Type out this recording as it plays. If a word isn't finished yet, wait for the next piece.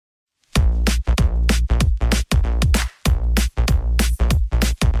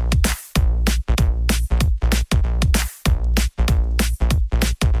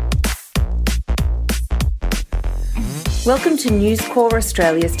Welcome to News Corp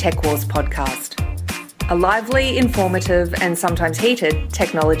Australia's Tech Wars podcast, a lively, informative and sometimes heated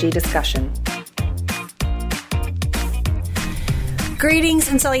technology discussion. Greetings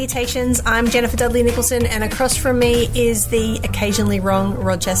and salutations. I'm Jennifer Dudley Nicholson, and across from me is the occasionally wrong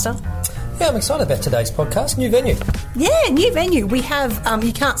Rod Chester. Yeah, I'm excited about today's podcast. New venue. Yeah, new venue. We have,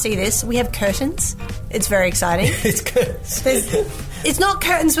 you can't see this, we have curtains. It's very exciting. It's curtains. It's not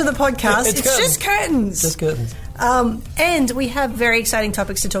curtains for the podcast, it's curtains. just curtains. Just curtains. And we have very exciting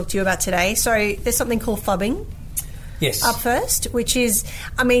topics to talk to you about today. So there's something called phubbing. Yes. Up first, which is,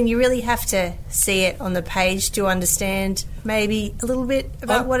 I mean, you really have to see it on the page to understand maybe a little bit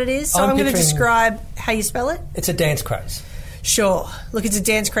about what it is. So I'm going to describe how you spell it. It's a dance craze. Sure. Look, it's a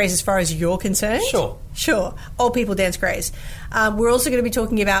dance craze as far as you're concerned. Sure. Old people dance craze. We're also going to be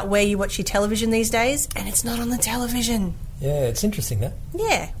talking about where you watch your television these days, and it's not on the television. Yeah, it's interesting, that.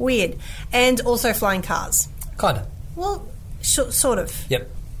 Yeah, weird. And also flying cars. Kind of. Well, sort of. Yep.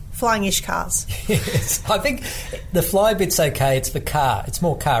 Flying-ish cars. Yes. I think the fly bit's okay. It's the car. It's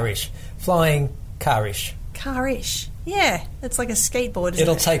more car-ish. Flying, car-ish. Car-ish. Yeah, it's like a skateboard, isn't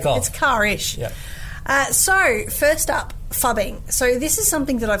It'll it? take off. It's car-ish. Yeah. So, first up, phubbing. So this is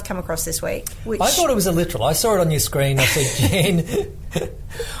something that I've come across this week. Which I thought it was a literal. I saw it on your screen. I said, Jen.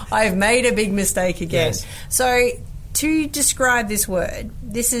 I've made a big mistake again. Yes. So, to describe this word,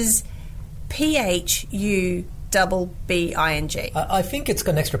 this is Phubbing. I think it's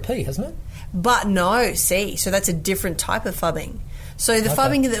got an extra P, hasn't it? But no, see, so that's a different type of phubbing. So the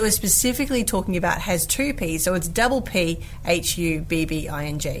phubbing that we're specifically talking about has two P's, so it's double Phubbing,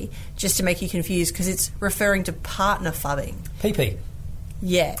 just to make you confused, because it's referring to partner phubbing. PP.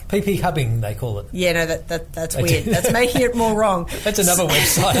 Yeah. PP hubbing, they call it. Yeah, no, that's weird. That's making it more wrong. That's another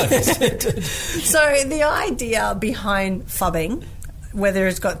website I visited. So the idea behind phubbing, whether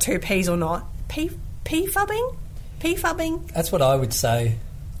it's got two P's or not, P-phubbing? P-phubbing? That's what I would say.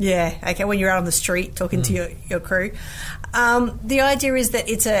 Yeah, okay, when you're out on the street talking to your crew. The idea is that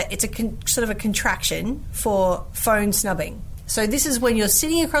it's a sort of a contraction for phone snubbing. So this is when you're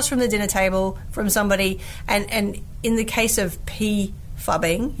sitting across from the dinner table from somebody, and in the case of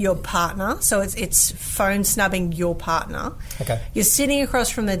P-phubbing, your partner, so it's phone snubbing your partner. Okay. You're sitting across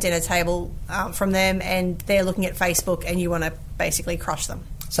from the dinner table from them, and they're looking at Facebook, and you want to basically crush them.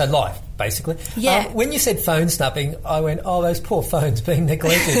 So live, basically. Yeah. When you said phone snubbing, I went, oh, those poor phones being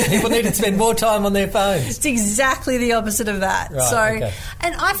neglected. People need to spend more time on their phones. It's exactly the opposite of that. Right, okay.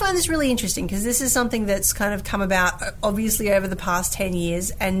 And I find this really interesting because this is something that's kind of come about, obviously, over the past 10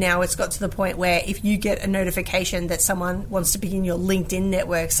 years, and now it's got to the point where if you get a notification that someone wants to be in your LinkedIn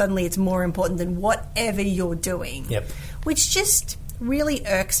network, suddenly it's more important than whatever you're doing. Yep. Which just really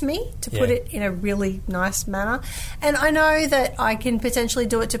irks me, to put it in a really nice manner. And I know that I can potentially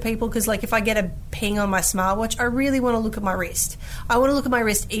do it to people because, like, if I get a ping on my smartwatch, I really want to look at my wrist. I want to look at my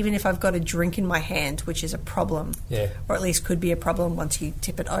wrist even if I've got a drink in my hand, which is a problem, or at least could be a problem once you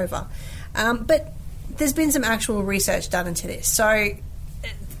tip it over. But there's been some actual research done into this. So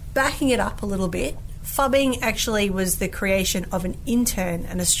backing it up a little bit, phubbing actually was the creation of an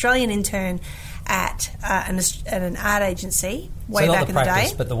Australian intern at an ad agency way back in the day. So not the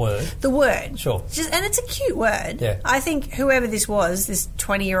practice, but the word. The word. Sure. And it's a cute word. Yeah. I think whoever this was, this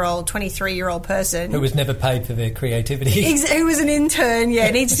 20-year-old, 23-year-old person... Who was never paid for their creativity. Who was an intern,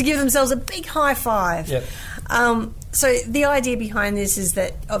 needs to give themselves a big high five. Yep. So the idea behind this is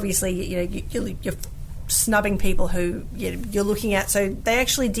that, obviously, you're snubbing people who you're looking at. So they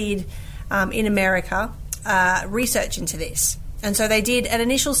actually did, in America, research into this. And so they did an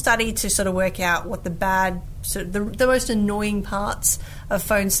initial study to sort of work out what the most annoying parts of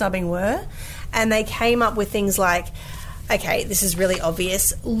phone snubbing were. And they came up with things like, okay, this is really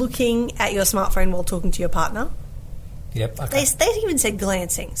obvious, looking at your smartphone while talking to your partner. Yep. Okay. They even said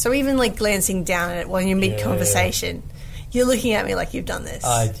glancing. So even like glancing down at it while you're mid-conversation, you're looking at me like you've done this.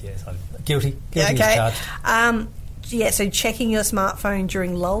 Yes, I'm guilty. Guilty okay. as charged. So checking your smartphone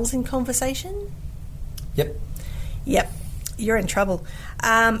during lulls in conversation. Yep. You're in trouble.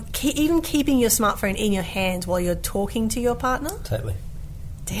 Even keeping your smartphone in your hand while you're talking to your partner. Totally.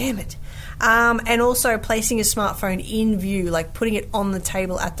 Damn it. And also placing your smartphone in view, like putting it on the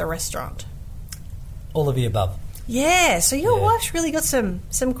table at the restaurant. All of the above. Yeah, so your wife's really got some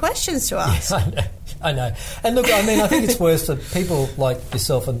questions to ask. Yeah, I know. And look, I mean, I think it's worse for people like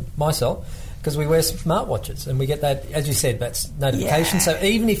yourself and myself because we wear smartwatches and we get that, as you said, that's notification. Yeah. So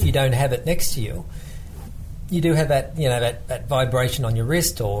even if you don't have it next to you, you do have that, that vibration on your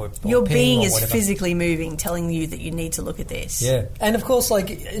wrist or your ping being or is whatever. Physically moving, telling you that you need to look at this. Yeah. And of course,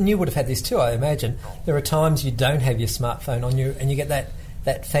 and you would have had this too, I imagine, there are times you don't have your smartphone on you and you get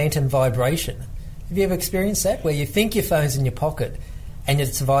that phantom vibration Have you ever experienced that, where you think your phone's in your pocket and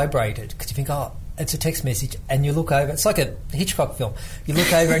it's vibrated because you think, oh, it's a text message, and you look over. It's like a Hitchcock film. You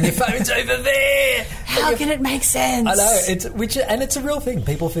look over and your phone's over there. How can it make sense? I know, it's a real thing.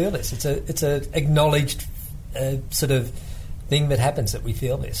 People feel this. It's a acknowledged sort of thing that happens, that we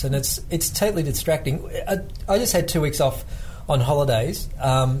feel this, and it's totally distracting. I just had 2 weeks off on holidays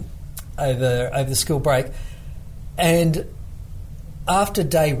over the school break, and after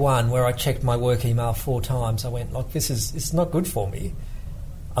day one, where I checked my work email 4 times, I went, look, it's not good for me.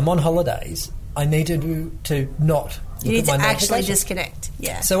 I'm on holidays. I need to not you look need at my to actually notifications. disconnect.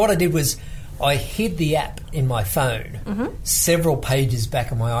 Yeah. So what I did was I hid the app in my phone several pages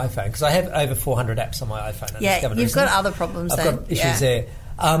back on my iPhone, because I have over 400 apps on my iPhone. You've got other problems. I've got issues there.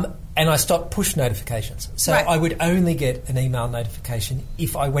 And I stopped push notifications. So I would only get an email notification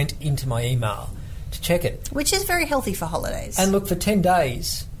if I went into my email to check it. Which is very healthy for holidays. And look, for 10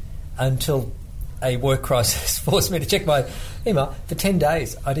 days, until a work crisis forced me to check my email, for 10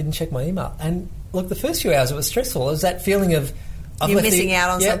 days I didn't check my email. And look, the first few hours it was stressful. It was that feeling of... You're missing out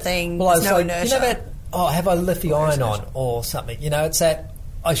on something. Well, I was no inertia. You know that, have I left the iron on or something? It's that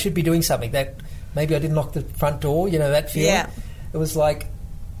I should be doing something, that maybe I didn't lock the front door, that feeling. Yeah. It was like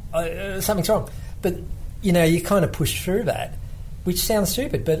something's wrong. But, you kind of push through that, which sounds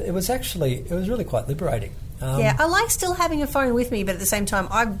stupid, but it was really quite liberating. I like still having a phone with me, but at the same time,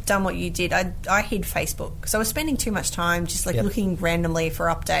 I've done what you did. I hid Facebook because I was spending too much time just looking randomly for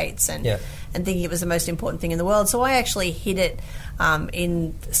updates and thinking it was the most important thing in the world. So I actually hid it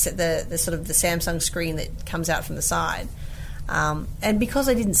in the sort of the Samsung screen that comes out from the side. And because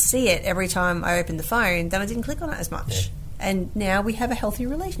I didn't see it every time I opened the phone, then I didn't click on it as much. Yeah. And now we have a healthy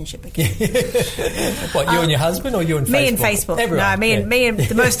relationship again. What, you and your husband, or you and Facebook? Me and Facebook. Everyone. No, me and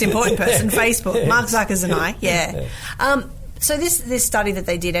the most important person, Facebook. Mark Zuckers and I, So this study that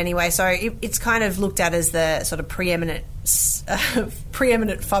they did anyway, so it's kind of looked at as the sort of preeminent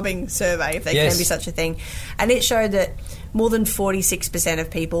phubbing survey, if there can be such a thing. And it showed that more than 46% of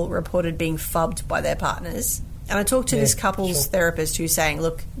people reported being phubbed by their partners. And I talked to this couple's therapist who's saying,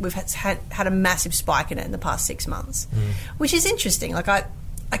 look, we've had a massive spike in it in the past 6 months, which is interesting. Like, I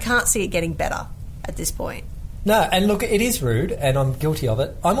can't see it getting better at this point. No, and look, it is rude, and I'm guilty of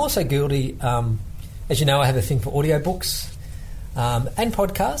it. I'm also guilty, as you know, I have a thing for audiobooks and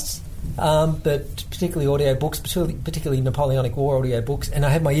podcasts, but particularly audiobooks, particularly Napoleonic War audiobooks, and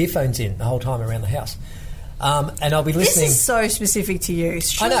I have my earphones in the whole time around the house. And I'll be listening... This is so specific to you.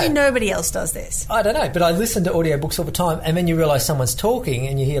 Surely nobody else does this. I don't know, but I listen to audiobooks all the time, and then you realise someone's talking,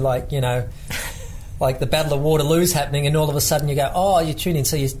 and you hear, like the Battle of Waterloo's happening, and all of a sudden you go, you tune in,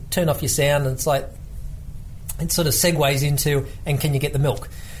 so you turn off your sound, and it's like... It sort of segues into, and can you get the milk?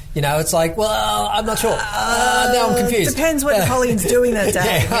 It's like, well, I'm not sure. Now I'm confused. Depends what Napoleon's doing that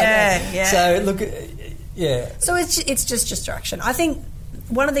day. Yeah. So, look, So it's just distraction. I think...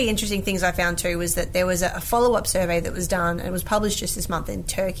 One of the interesting things I found too was that there was a follow-up survey that was done and it was published just this month in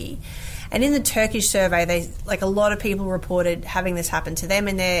Turkey. And in the Turkish survey, a lot of people reported having this happen to them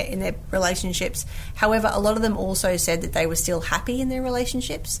in their relationships. However, a lot of them also said that they were still happy in their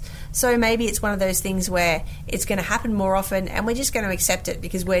relationships. So maybe it's one of those things where it's going to happen more often and we're just going to accept it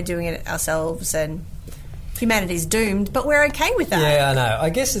because we're doing it ourselves and humanity's doomed, but we're okay with that. Yeah, I know. I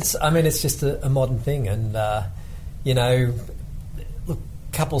guess it's just a modern thing, and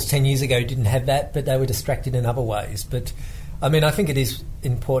couples 10 years ago didn't have that, but they were distracted in other ways. But I think it is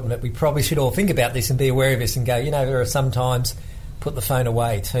important that we probably should all think about this and be aware of this and go, there are some times, put the phone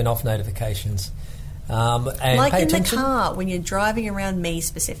away, turn off notifications, and like pay in attention. The car when you're driving around me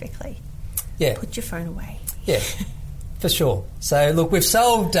specifically. Yeah, put your phone away. Yeah, for sure. So look, we've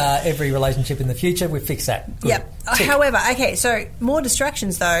solved every relationship in the future. We've fixed that. Good. Yep. However, so more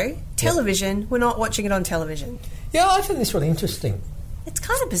distractions though. Television. We're not watching it on television. Yeah, I find this really interesting. It's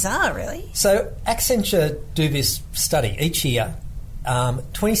kind of bizarre, really. So Accenture do this study each year,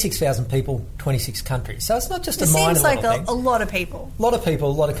 26,000 people, 26 countries. So it's not just a minor little thing. It seems like a lot of people. A lot of people,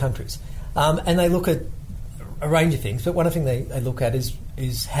 a lot of countries. And they look at a range of things, but one of the things they look at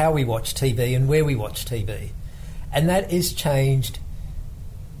is how we watch TV and where we watch TV. And that is changed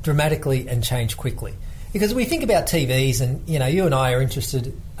dramatically and changed quickly. Because we think about TVs and, you and I are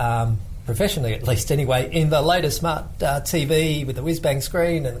interested... professionally at least anyway, in the latest smart TV with the whiz-bang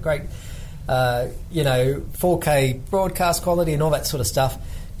screen and the great, 4K broadcast quality and all that sort of stuff.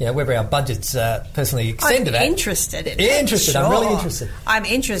 Whether our budgets personally extend to that. I'm interested in it. Interested, sure. I'm really interested. I'm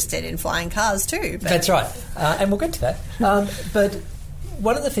interested in flying cars too. But. That's right, and we'll get to that. But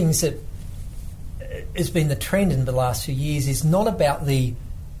one of the things that has been the trend in the last few years is not about the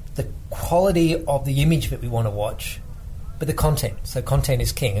quality of the image that we want to watch, but the content. So content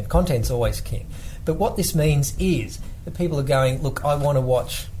is king, and content's always king. But what this means is that people are going, look, I want to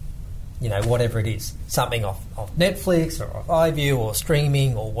watch, whatever it is, something off Netflix or off iView or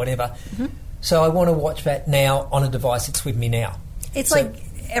streaming or whatever. Mm-hmm. So I want to watch that now on a device that's with me now. It's like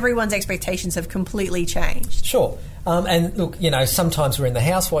everyone's expectations have completely changed. Sure. And look, sometimes we're in the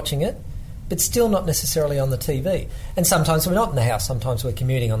house watching it, but still not necessarily on the TV. And sometimes we're not in the house. Sometimes we're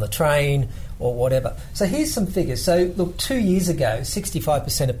commuting on the train or whatever. So here's some figures. So look, 2 years ago,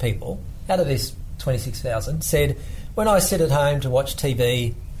 65% of people, out of this 26,000, said, when I sit at home to watch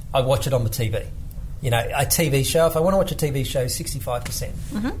TV, I watch it on the TV. A TV show, if I want to watch a TV show,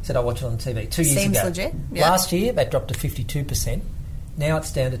 65% said I watch it on the TV. 2 years ago. Seems legit. Yep. Last year, that dropped to 52%. Now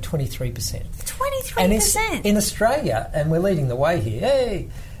it's down to 23%. 23%? And in Australia, and we're leading the way here, hey,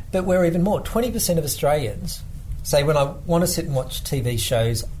 but we're even more. 20% of Australians say when I want to sit and watch TV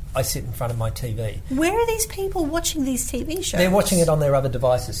shows, I sit in front of my TV. Where are these people watching these TV shows? They're watching it on their other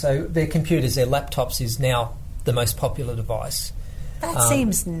devices. So their computers, their laptops is now the most popular device. That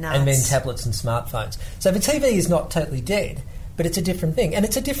seems nuts. And then tablets and smartphones. So the TV is not totally dead, but it's a different thing. And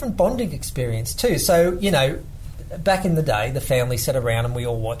it's a different bonding experience too. So, back in the day, the family sat around and we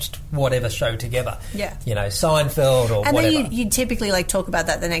all watched whatever show together. Yeah. Seinfeld or and whatever. And then you'd typically talk about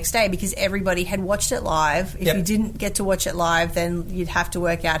that the next day because everybody had watched it live. If you didn't get to watch it live, then you'd have to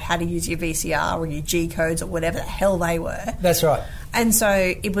work out how to use your VCR or your G codes or whatever the hell they were. That's right. And so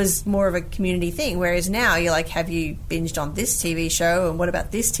it was more of a community thing, whereas now you're like, have you binged on this TV show and what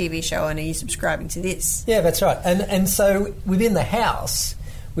about this TV show and are you subscribing to this? Yeah, that's right. And so within the house,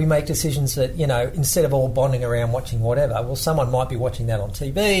 we make decisions that, instead of all bonding around watching whatever, well, someone might be watching that on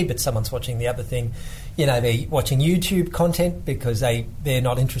TV, but someone's watching the other thing. They're watching YouTube content because they're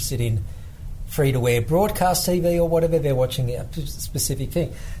not interested in free-to-air broadcast TV or whatever. They're watching a specific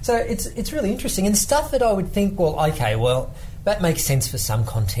thing. So it's really interesting. And stuff that I would think, that makes sense for some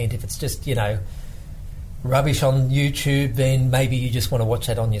content. If it's just, rubbish on YouTube, then maybe you just want to watch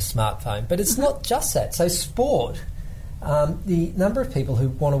that on your smartphone. But it's not just that. So sport... the number of people who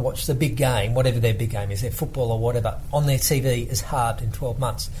want to watch the big game, whatever their big game is, their football or whatever, on their TV is halved in 12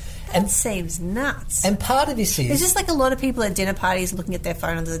 months. That seems nuts. And part of this is... It's just like a lot of people at dinner parties looking at their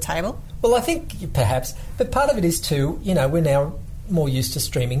phone under the table. Well, I think perhaps, but part of it is too, we're now more used to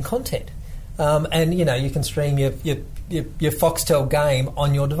streaming content. And, you can stream your Foxtel game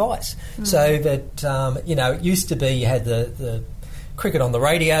on your device. So that, it used to be you had the cricket on the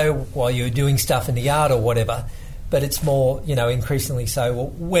radio while you were doing stuff in the yard or whatever. But it's more, increasingly so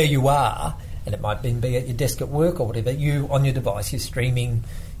where you are, and it might be at your desk at work or whatever, you on your device, you're streaming,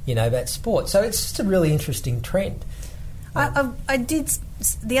 that sport. So it's just a really interesting trend.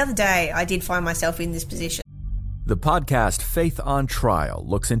 The other day, I did find myself in this position. The podcast Faith on Trial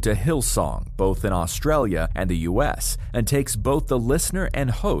looks into Hillsong, both in Australia and the US, and takes both the listener and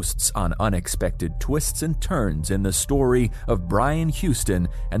hosts on unexpected twists and turns in the story of Brian Houston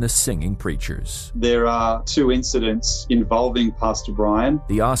and the Singing Preachers. There are 2 incidents involving Pastor Brian.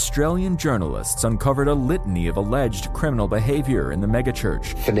 The Australian journalists uncovered a litany of alleged criminal behavior in the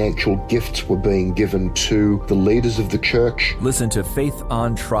megachurch. Financial gifts were being given to the leaders of the church. Listen to Faith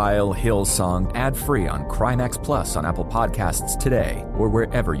on Trial Hillsong ad-free on Crimex Plus on Apple Podcasts today or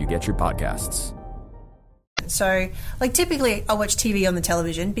wherever you get your podcasts. So, typically I watch TV on the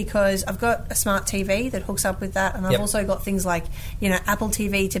television because I've got a smart TV that hooks up with that, and I've also got things like, Apple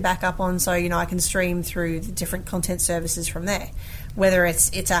TV to back up on, so, I can stream through the different content services from there, whether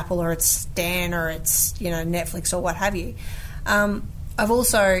it's Apple or it's Stan or it's, Netflix or what have you. I've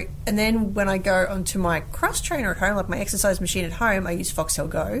also, and then when I go onto my cross trainer at home, like my exercise machine at home, I use Foxtel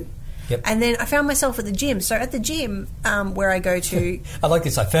Go. Yep. And then I found myself at the gym. So at the gym, where I go to... I like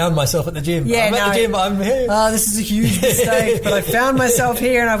this. I found myself at the gym. Yeah, I'm at the gym. I'm here. Oh, this is a huge mistake, but I found myself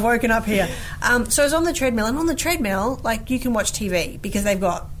here and I've woken up here. So I was on the treadmill, and on the treadmill, you can watch TV because they've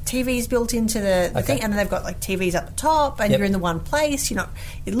got TVs built into the thing, and then they've got TVs up the top, and you're in the one place.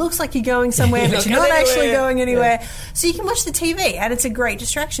 It looks like you're going somewhere, but you're not actually going anywhere. Yeah. So you can watch the TV, and it's a great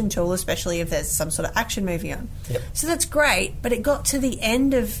distraction tool, especially if there's some sort of action movie on. Yep. So that's great, but it got to the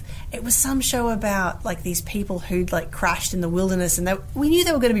end of... It was some show about these people who'd crashed in the wilderness, and we knew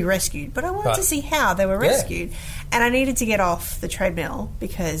they were going to be rescued, but I wanted to see how they were rescued, and I needed to get off the treadmill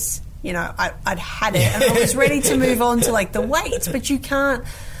because I'd had it, and I was ready to move on to the weights, but you can't.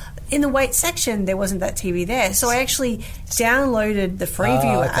 In the weight section, there wasn't that TV there, so I actually downloaded the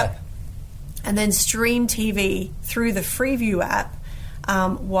Freeview app and then streamed TV through the Freeview app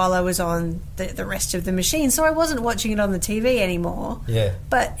while I was on the rest of the machine. So I wasn't watching it on the TV anymore. Yeah.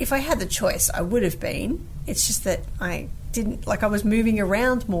 But if I had the choice, I would have been. It's just that I didn't, like, I was moving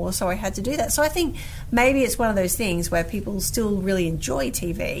around more, so I had to do that. So I think maybe it's one of those things where people still really enjoy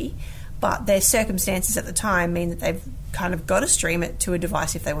TV, but their circumstances at the time mean that they've kind of got to stream it to a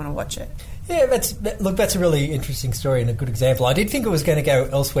device if they want to watch it. Yeah, that's a really interesting story and a good example. I did think it was going to go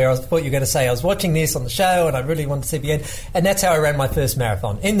elsewhere. I thought you were going to say I was watching this on the show and I really wanted to see the end. And that's how I ran my first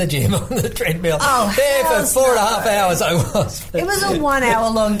marathon, in the gym on the treadmill. Oh, there for 4.5 hours I was. It was a 1 hour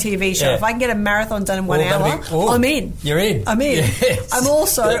long TV show. Yeah. If I can get a marathon done in 1 hour, I'm in. You're in. I'm in. Yes. I'm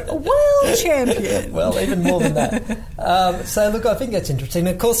also a world champion. Well, even more than that. So, look, I think that's interesting.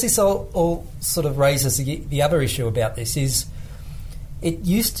 Of course, this all sort of raises the other issue about this is it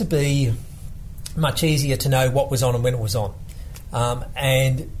used to be much easier to know what was on and when it was on.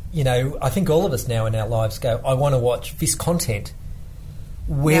 And, you know, I think all of us now in our lives go, I want to watch this content.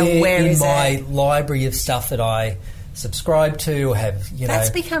 Where in my library of stuff that I subscribe to or have,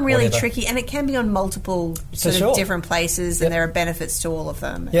 That's become really whatever. Tricky, and it can be on multiple sort of different places, and there are benefits to all of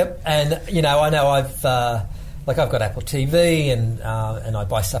them. Yep, and, I know I've got Apple TV and I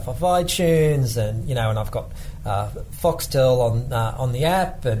buy stuff off iTunes and, and I've got Foxtel on the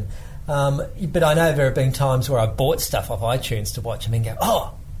app and... but I know there have been times where I've bought stuff off iTunes to watch and go,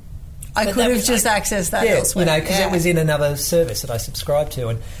 I could have just accessed that elsewhere. Because it was in another service that I subscribe to.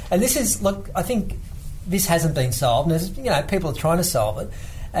 And this is, look, I think this hasn't been solved. And there's, people are trying to solve it.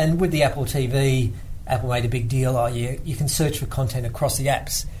 And with the Apple TV, Apple made a big deal. You can search for content across the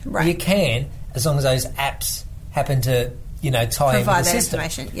apps. Right. You can, as long as those apps happen to, tie into the system.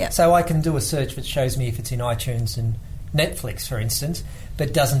 Information. Yep. So I can do a search that shows me if it's in iTunes and Netflix, for instance,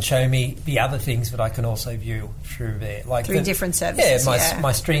 but doesn't show me the other things that I can also view through there, like through different services.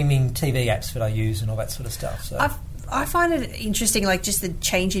 My streaming TV apps that I use and all that sort of stuff. So I find it interesting, like just the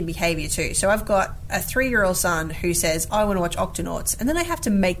change in behaviour too. So I've got a 3-year-old son who says, I want to watch Octonauts, and then I have to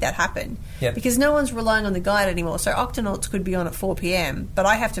make that happen because no one's relying on the guide anymore. So Octonauts could be on at 4 p.m, but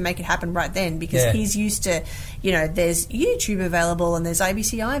I have to make it happen right then because he's used to, there's YouTube available and there's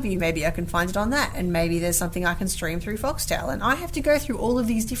ABC iView. Maybe I can find it on that, and maybe there's something I can stream through Foxtel. And I have to go through all of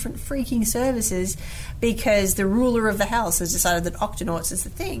these different freaking services because the ruler of the house has decided that Octonauts is the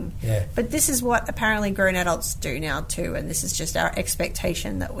thing. Yeah. But this is what apparently grown adults do now too, and this is just our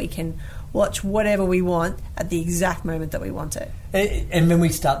expectation that we can watch whatever we want at the exact moment that we want it. And when we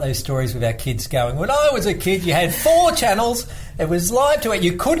start those stories with our kids going, when I was a kid, you had 4 channels, it was live to it,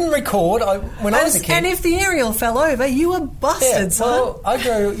 you couldn't record. I was a kid. And if the aerial fell over, you were busted, son. Well,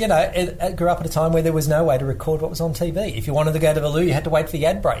 I grew up at a time where there was no way to record what was on TV. If you wanted to go to the loo, you had to wait for the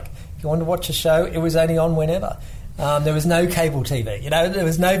ad break. If you wanted to watch a show, it was only on whenever. There was no cable TV. There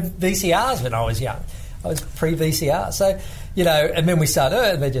was no VCRs when I was young. I was pre-VCR. So, and then we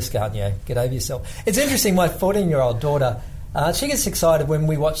started, and they're just going, get over yourself. It's interesting, my 14-year-old daughter, she gets excited when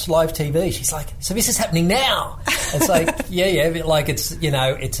we watch live TV. She's like, so this is happening now? It's like, like it's,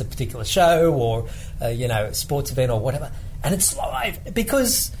 it's a particular show or, a sports event or whatever. And it's live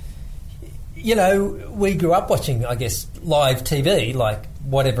because, we grew up watching, I guess, live TV, like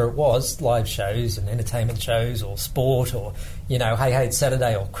whatever it was, live shows and entertainment shows or sport or, Hey It's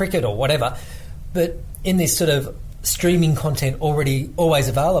Saturday or cricket or whatever. But in this sort of streaming content always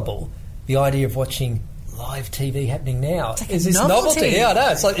available, the idea of watching live TV happening now is this novelty. Yeah, I know.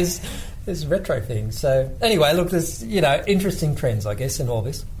 It's like this retro thing. So anyway, look, there's, interesting trends, I guess, in all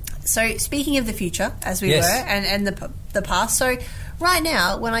this. So speaking of the future, as we were, and the past, so right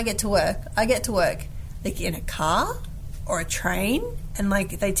now when I get to work like in a car or a train, and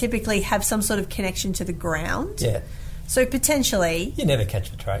like they typically have some sort of connection to the ground. Yeah. So potentially... You never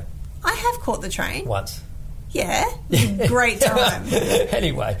catch the train. I have caught the train. Once. Yeah. Great time.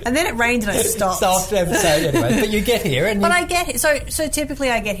 Anyway. And then it rained and I stopped. Anyway, but you get here. But I get here. So typically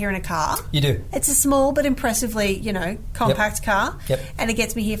I get here in a car. You do. It's a small but impressively, compact car. Yep. And it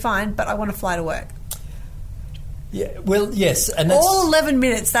gets me here fine, but I want to fly to work. Yeah, well, yes. And that's, all 11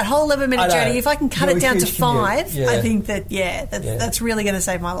 minutes, that whole 11-minute journey, if I can cut it down to 5, I think that's really going to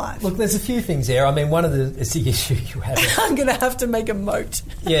save my life. Look, there's a few things there. I mean, one of is the issue you have. I'm going to have to make a moat.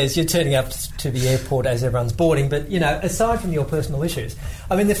 Yes, you're turning up to the airport as everyone's boarding. But, aside from your personal issues,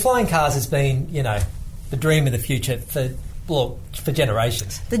 I mean, the flying cars has been, the dream of the future for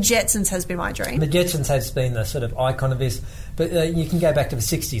generations. The Jetsons has been my dream. The Jetsons has been the sort of icon of this. But you can go back to the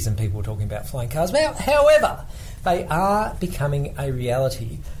 60s and people were talking about flying cars. Now, however, they are becoming a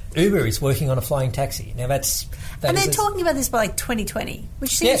reality. Uber is working on a flying taxi. Now, and they're talking about this by 2020,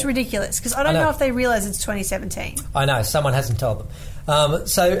 which seems ridiculous because I don't know if they realise it's 2017. I know, someone hasn't told them.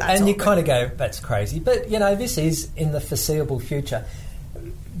 And you kind of go, that's crazy. But, this is in the foreseeable future.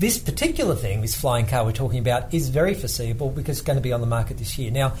 this particular thing, this flying car we're talking about, is very foreseeable because it's going to be on the market this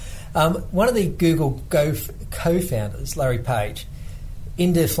year. Now, one of the Google co-founders, Larry Page,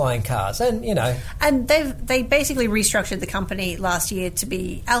 into flying cars, and and they basically restructured the company last year to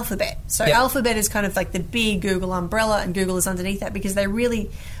be Alphabet. So Alphabet is kind of like the big Google umbrella, and Google is underneath that because they really,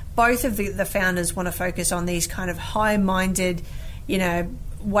 both of the founders want to focus on these kind of high-minded,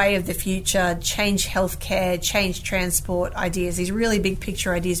 way of the future, change healthcare, change transport ideas, these really big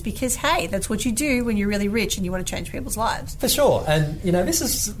picture ideas, because hey, that's what you do when you're really rich and you want to change people's lives. For sure. And this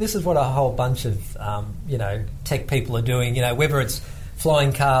is what a whole bunch of tech people are doing, whether it's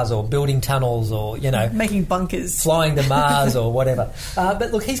flying cars or building tunnels or making bunkers, flying to Mars or whatever.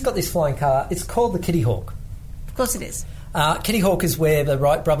 But look, he's got this flying car. It's called the Kitty Hawk. Of course it is. Kitty Hawk is where the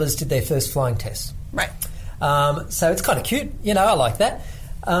Wright brothers did their first flying tests. Right. So it's kind of cute, I like that.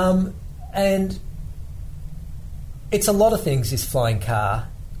 And it's a lot of things, this flying car.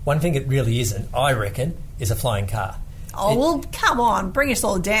 One thing it really isn't, I reckon, is a flying car. Oh, well, come on, bring us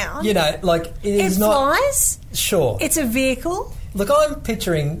all down. It is not... It flies? Sure. It's a vehicle? Look, I'm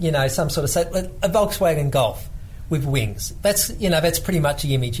picturing, some sort of... a Volkswagen Golf with wings. That's pretty much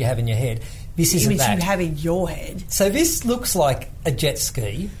the image you have in your head. This isn't that. The image you have in your head. So this looks like a jet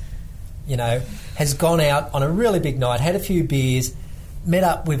ski, has gone out on a really big night, had a few beers, met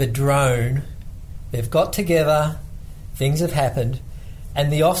up with a drone, they've got together, things have happened,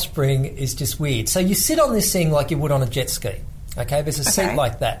 and the offspring is just weird. So you sit on this thing like you would on a jet ski, okay? There's a seat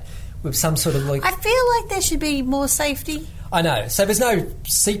like that with some sort of I feel like there should be more safety. I know. So there's no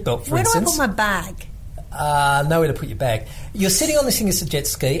seatbelt, for instance. Where do I put my bag? Nowhere to put your bag. You're sitting on this thing as a jet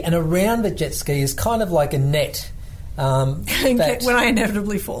ski, and around the jet ski is kind of like a net. When I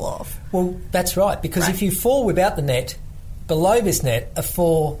inevitably fall off. Well, that's right, because if you fall without the net, below this net are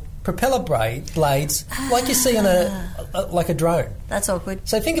 4 propeller blades, like you see on a drone. That's awkward.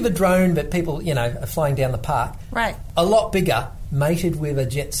 So think of a drone that people, are flying down the park. Right. A lot bigger, mated with a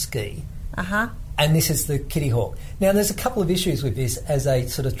jet ski. Uh-huh. And this is the Kitty Hawk. Now, there's a couple of issues with this as a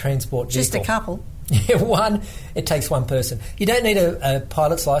sort of transport vehicle. Just a couple? Yeah, one, it takes one person. You don't need a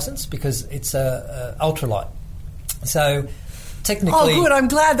pilot's licence because it's ultralight. So... technically... Oh, good. I'm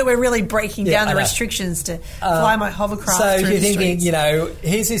glad that we're really breaking down the restrictions to fly my hovercraft through you're the thinking, streets.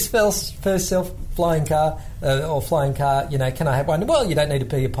 here's this first self-flying car or flying car, can I have one? Well, you don't need to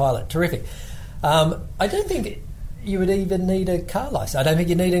be a pilot. Terrific. I don't think you would even need a car licence. I don't think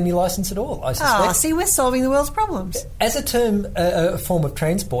you need any licence at all, I suspect. Oh, see, we're solving the world's problems. As a form of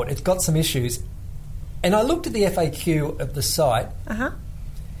transport, it's got some issues. And I looked at the FAQ of the site. Uh-huh.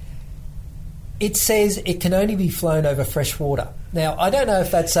 It says it can only be flown over fresh water. Now, I don't know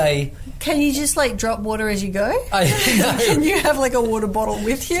if that's a... Can you just, drop water as you go? No. Can you have, a water bottle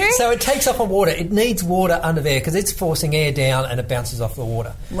with you? So it takes off on water. It needs water under there because it's forcing air down and it bounces off the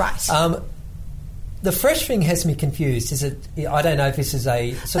water. Right. The fresh thing has me confused. I don't know if this is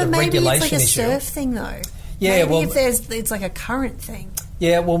a sort of regulation issue. Maybe it's like a surf thing, though. Yeah, maybe it's like a current thing.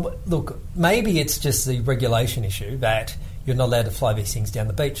 Yeah, well, look, maybe it's just the regulation issue that you're not allowed to fly these things down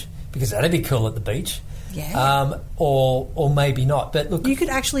the beach. Because that'd be cool at the beach. Yeah. Or maybe not. But look... You could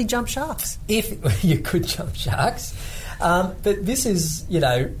actually jump sharks. If you could jump sharks. But this is,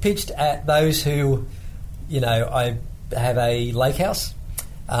 pitched at those who, I have a lake house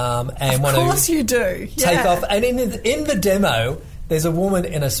and want to... Of course you do. Take off. And in the demo, there's a woman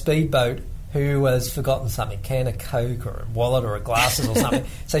in a speedboat who has forgotten something, can of Coke or a wallet or a glasses or something.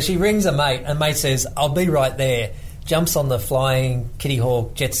 So she rings a mate, and mate says, I'll be right there. Jumps on the flying Kitty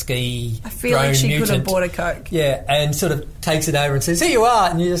Hawk jet ski. I feel like she could have bought a Coke. Yeah, and sort of takes it over and says, "Here you are,"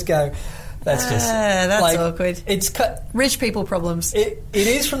 and you just go, "That's that's awkward." It's rich people problems. It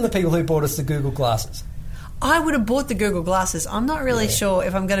is from the people who bought us the Google glasses. I would have bought the Google glasses. I'm not really sure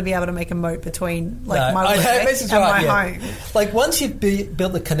if I'm going to be able to make a moat between my work and my home. Like once you've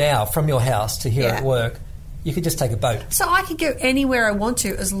built the canal from your house to here at work, you could just take a boat. So I could go anywhere I want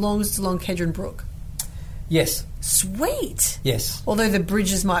to as long as it's along Kedron Brook. Yes. Sweet. Yes. Although the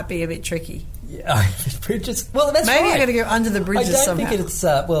bridges might be a bit tricky. Yeah, bridges. Well, that's maybe right. I'm going to go under the bridges somehow. I don't think it's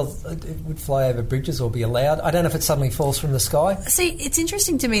it would fly over bridges or be allowed. I don't know if it suddenly falls from the sky. See, it's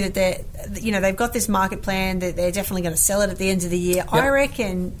interesting to me that they've got this market plan that they're definitely going to sell it at the end of the year. Yep. I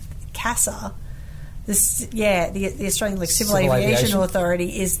reckon CASA, the Australian Civil Aviation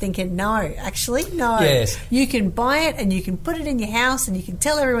Authority is thinking, no. Yes. You can buy it and you can put it in your house and you can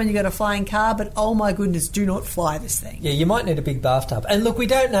tell everyone you got a flying car, but oh my goodness, do not fly this thing. Yeah, you might need a big bathtub. And look, we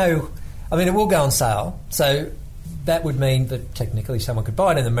don't know. I mean, it will go on sale, so that would mean that technically someone could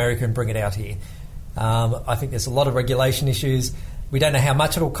buy it in America and bring it out here. I think there's a lot of regulation issues. We don't know how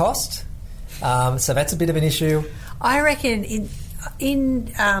much it'll cost, so that's a bit of an issue. I reckon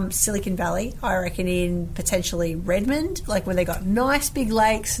in Silicon Valley, I reckon in potentially Redmond, like where they got nice big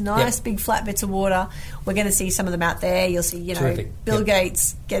lakes, nice big flat bits of water, we're going to see some of them out there. You'll see, you know, Terrific. Bill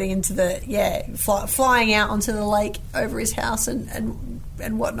Gates getting into the, flying out onto the lake over his house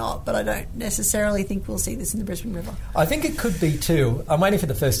and whatnot, but I don't necessarily think we'll see this in the Brisbane River. I think it could be too. I'm waiting for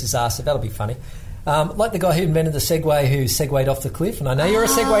the first disaster. That'll be funny. Like the guy who invented the Segway who segued off the cliff, and I know you're a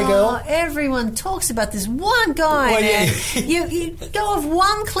Segway girl. Everyone talks about this one guy, man. You go off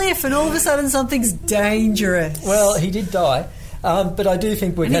one cliff and all of a sudden something's dangerous. Well, he did die, but I do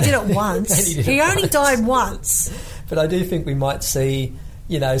think we're and going he did it once. He only died once. But I do think we might see,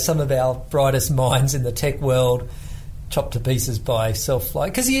 you know, some of our brightest minds in the tech world chopped to pieces by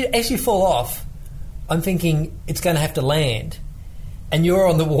self-flight. Because as you fall off, I'm thinking it's going to have to land, and you're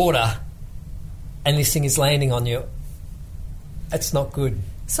on the water, and this thing is landing on you. That's not good.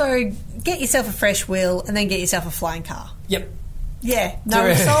 So get yourself a fresh wheel and then get yourself a flying car. Yep. Yeah. No,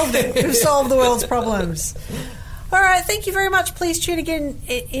 we've solved it. We've solved the world's problems. All right. Thank you very much. Please tune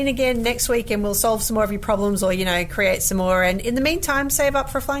in again next week and we'll solve some more of your problems or, you know, create some more. And in the meantime, save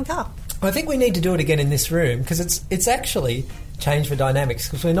up for a flying car. I think we need to do it again in this room because it's actually changed the dynamics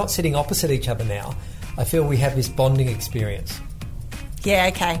because we're not sitting opposite each other now. I feel we have this bonding experience.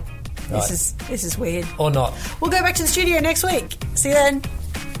 Yeah, okay. Right. This is weird. Or not. We'll go back to the studio next week. See you then.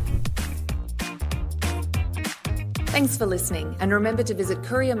 Thanks for listening, and remember to visit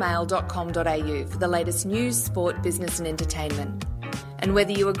couriermail.com.au for the latest news, sport, business and entertainment. And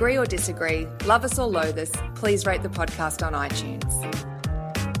whether you agree or disagree, love us or loathe us, please rate the podcast on iTunes.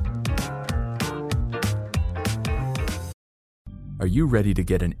 Are you ready to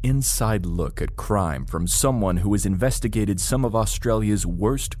get an inside look at crime from someone who has investigated some of Australia's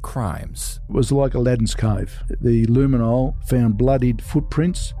worst crimes? It was like Aladdin's Cave. The luminol found bloodied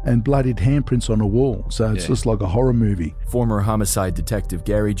footprints and bloodied handprints on a wall, so it's just like a horror movie. Former homicide detective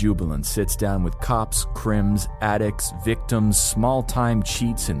Gary Jubilant sits down with cops, crims, addicts, victims, small-time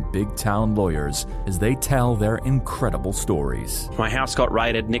cheats, and big-town lawyers as they tell their incredible stories. My house got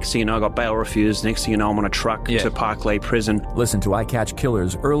raided. Next thing you know, I got bail refused. Next thing you know, I'm on a truck to Parklea Prison. Listen to I Catch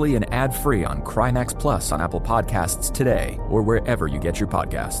Killers early and ad-free on Crimex Plus on Apple Podcasts today or wherever you get your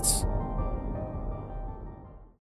podcasts.